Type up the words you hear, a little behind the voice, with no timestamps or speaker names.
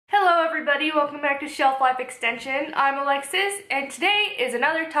everybody, welcome back to Shelf Life Extension. I'm Alexis, and today is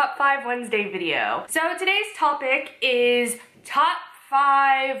another Top 5 Wednesday video. So today's topic is Top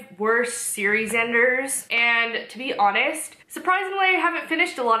 5 Worst Series Enders, and to be honest, surprisingly I haven't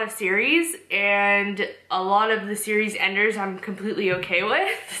finished a lot of series, and a lot of the series enders I'm completely okay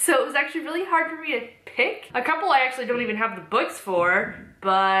with, so it was actually really hard for me to pick. A couple I actually don't even have the books for,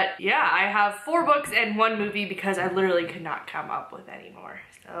 but yeah, I have 4 books and 1 movie because I literally could not come up with any more.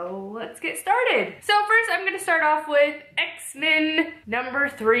 So let's get started. So first I'm gonna start off with X-Men number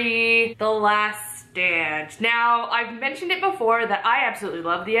 3, The Last Stand. Now, I've mentioned it before that I absolutely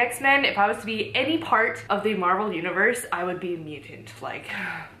love the X-Men. If I was to be any part of the Marvel Universe, I would be a mutant. Like,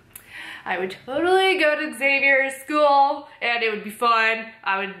 I would totally go to Xavier's school and it would be fun.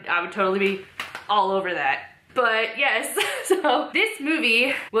 I would totally be all over that. But yes, so this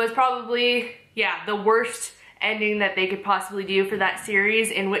movie was probably, yeah, the worst ending that they could possibly do for that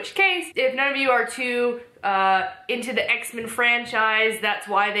series, in which case, if none of you are too into the X-Men franchise, that's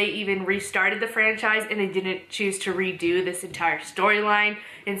why they even restarted the franchise and they didn't choose to redo this entire storyline.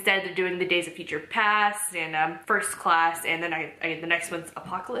 Instead, they're doing the Days of Future Past and First Class, and then the next one's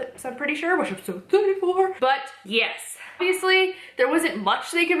Apocalypse, I'm pretty sure, which I'm so excited for. But yes, obviously, there wasn't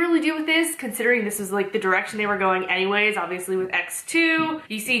much they could really do with this, considering this is like the direction they were going anyways. Obviously with X2,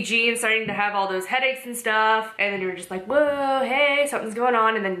 you see Jean starting to have all those headaches and stuff, and then you're just like, whoa, hey, something's going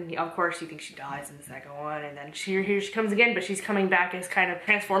on, and then of course you think she dies in the second one, and then here she comes again, but she's coming back as kind of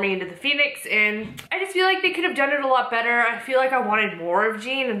transforming into the Phoenix, and I just feel like they could have done it a lot better. I feel like I wanted more of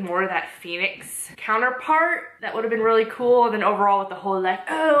Jean and more of that Phoenix counterpart. That would have been really cool. And then overall with the whole like,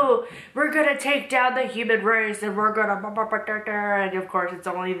 oh, we're gonna take down the human race and we're gonna and of course it's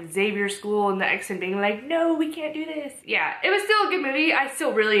only the Xavier school and the X-Men being like, no, we can't do this. Yeah, it was still a good movie. I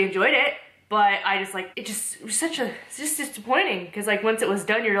still really enjoyed it, but I just like, it was just disappointing, because like once it was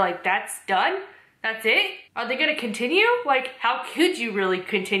done, you're like, that's done? That's it? Are they gonna continue? Like, how could you really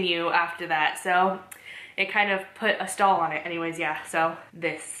continue after that? So it kind of put a stall on it. Anyways, yeah, so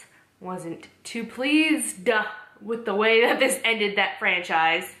this wasn't too pleased with the way that this ended that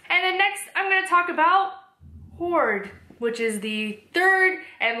franchise. And then next, I'm gonna talk about Horde, which is the 3rd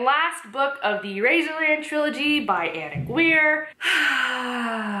and last book of the Razorland trilogy by Anna Weir.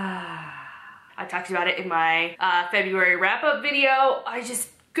 I talked about it in my February wrap-up video.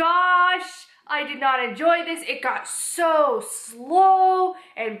 Gosh, I did not enjoy this. It got so slow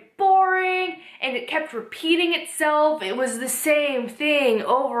and boring, and it kept repeating itself. It was the same thing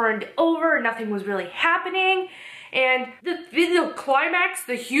over and over. Nothing was really happening. And the climax,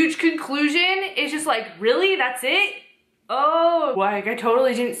 the huge conclusion is just like, really? That's it? Oh, like I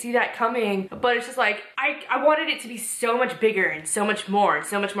totally didn't see that coming. But it's just like, I wanted it to be so much bigger and so much more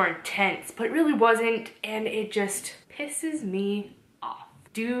intense, but it really wasn't, and it just pisses me off.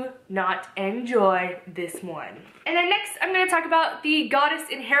 Do not enjoy this one. And then next, I'm gonna talk about The Goddess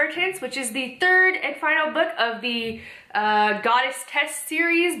Inheritance, which is the 3rd and final book of the Goddess Test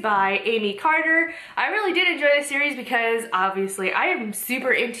series by Amy Carter. I really did enjoy this series because obviously I am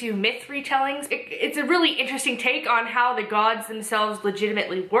super into myth retellings. It's a really interesting take on how the gods themselves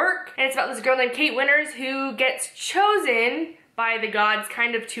legitimately work. And it's about this girl named Kate Winters who gets chosen by the gods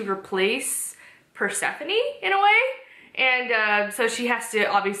kind of to replace Persephone in a way. And so she has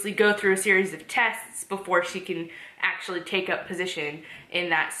to obviously go through a series of tests before she can actually take up position in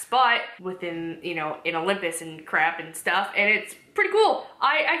that spot within, you know, in Olympus and crap and stuff. And it's pretty cool.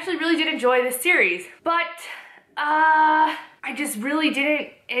 I actually really did enjoy this series, but I just really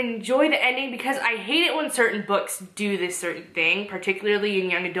didn't enjoy the ending because I hate it when certain books do this certain thing, particularly in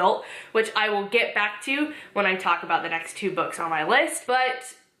young adult, which I will get back to when I talk about the next 2 books on my list.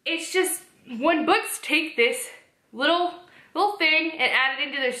 But it's just, when books take this little thing and add it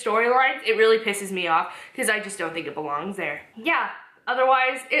into their storylines, it really pisses me off because I just don't think it belongs there. Yeah,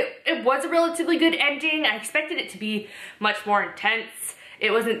 otherwise it was a relatively good ending. I expected it to be much more intense.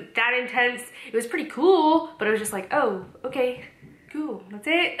 It wasn't that intense. It was pretty cool, but it was just like, oh, okay, cool, that's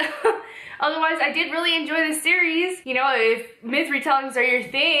it. Otherwise, I did really enjoy this series. You know, if myth retellings are your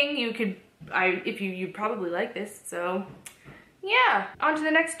thing, you'd probably like this, so yeah, on to the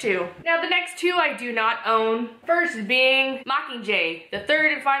next 2. Now the next 2 I do not own. First being Mockingjay, the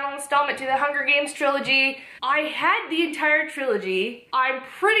 3rd and final installment to the Hunger Games trilogy. I had the entire trilogy. I'm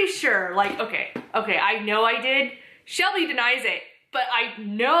pretty sure, like, okay, I know I did. Shelby denies it, but I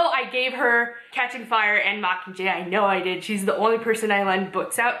know I gave her Catching Fire and Mockingjay. I know I did. She's the only person I lend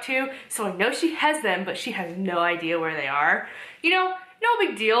books out to, so I know she has them, but she has no idea where they are. You know, no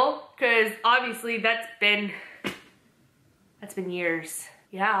big deal, because obviously that's been years.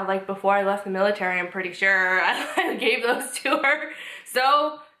 Yeah, like before I left the military, I'm pretty sure I gave those to her.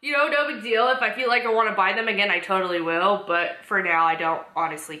 So You know, no big deal. If I feel like I want to buy them again, I totally will. But for now, I don't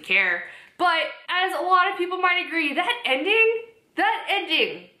honestly care. But as a lot of people might agree, that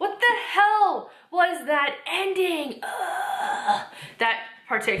ending, what the hell was that ending? Ugh. That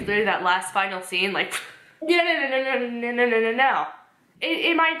particularly, that last final scene, like, no.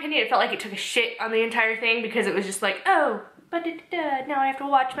 In my opinion, it felt like it took a shit on the entire thing because it was just like, oh, but now I have to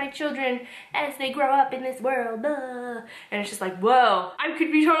watch my children as they grow up in this world, and it's just like, whoa. I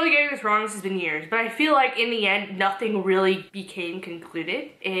could be totally getting this wrong, this has been years, but I feel like in the end, nothing really became concluded.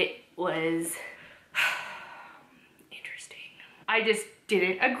 It was interesting. I just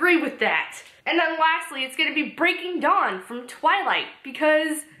didn't agree with that. And then lastly, it's gonna be Breaking Dawn from Twilight,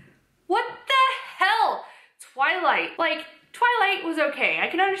 because what the hell? Twilight, like, Twilight was okay. I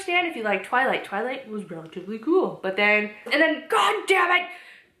can understand if you like Twilight. Twilight was relatively cool. But then, god damn it,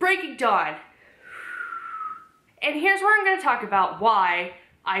 Breaking Dawn. And here's where I'm gonna talk about why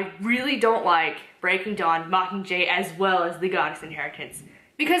I really don't like Breaking Dawn, Mockingjay, as well as The Goddess Inheritance.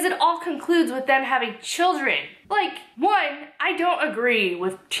 Because it all concludes with them having children. Like, one, I don't agree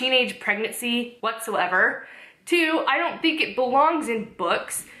with teenage pregnancy whatsoever. Two, I don't think it belongs in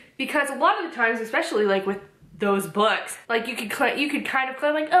books, because a lot of the times, especially like with those books, like you could kind of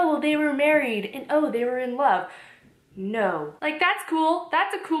claim like, oh, well, they were married and oh, they were in love. No. Like, that's cool.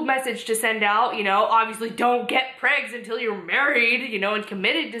 That's a cool message to send out, you know. Obviously, don't get pregs until you're married, you know, and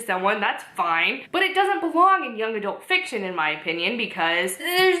committed to someone. That's fine. But it doesn't belong in young adult fiction, in my opinion, because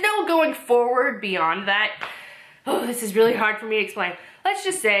there's no going forward beyond that. Oh, this is really hard for me to explain. Let's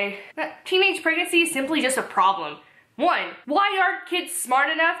just say that teenage pregnancy is simply just a problem. One, why aren't kids smart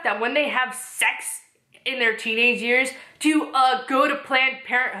enough that when they have sex in their teenage years to go to Planned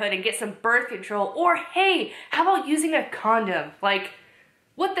Parenthood and get some birth control? Or hey, how about using a condom? Like,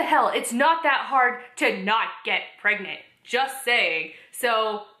 what the hell? It's not that hard to not get pregnant. Just saying.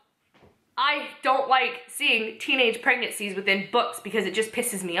 So I don't like seeing teenage pregnancies within books because it just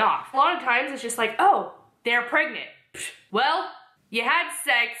pisses me off. A lot of times it's just like, oh, they're pregnant. Well, you had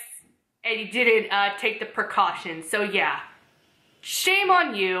sex and you didn't take the precautions. So yeah, shame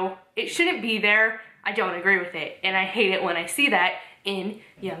on you. It shouldn't be there. I don't agree with it, and I hate it when I see that in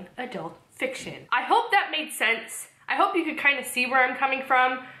young adult fiction. I hope that made sense. I hope you could kind of see where I'm coming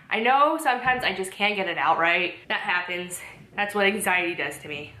from. I know sometimes I just can't get it out right. That happens. That's what anxiety does to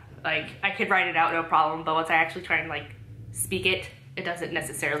me. Like, I could write it out no problem, but once I actually try and like speak it, it doesn't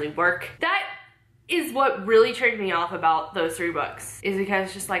necessarily work. That is what really turned me off about those 3 books, is because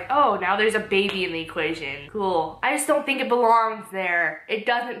it's just like, oh, now there's a baby in the equation. Cool. I just don't think it belongs there. It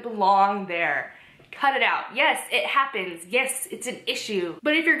doesn't belong there. Cut it out. Yes, it happens. Yes, it's an issue.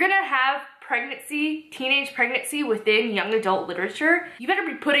 But if you're gonna have pregnancy, teenage pregnancy within young adult literature, you better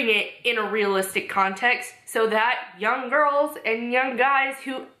be putting it in a realistic context so that young girls and young guys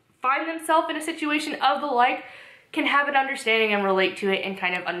who find themselves in a situation of the like can have an understanding and relate to it and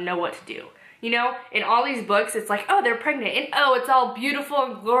kind of know what to do. You know, in all these books, it's like, oh, they're pregnant, and oh, it's all beautiful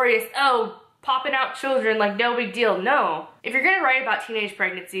and glorious. Oh, popping out children, like no big deal. No. If you're gonna write about teenage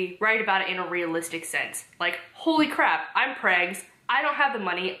pregnancy, write about it in a realistic sense. Like, holy crap, I'm pregs, I don't have the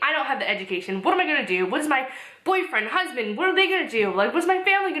money, I don't have the education, what am I gonna do? What is my boyfriend, husband, what are they gonna do? Like, what's my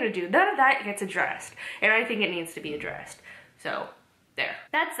family gonna do? None of that gets addressed, and I think it needs to be addressed. So, there.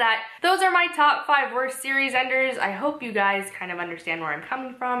 That's that. Those are my top 5 worst series enders. I hope you guys kind of understand where I'm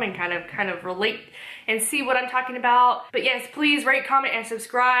coming from and kind of relate and see what I'm talking about. But yes, please rate, comment, and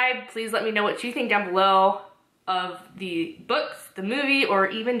subscribe. Please let me know what you think down below of the books, the movie, or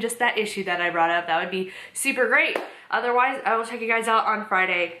even just that issue that I brought up. That would be super great. Otherwise, I will check you guys out on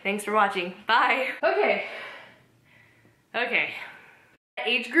Friday. Thanks for watching. Bye. Okay.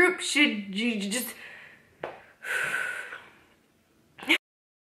 Age group should you just...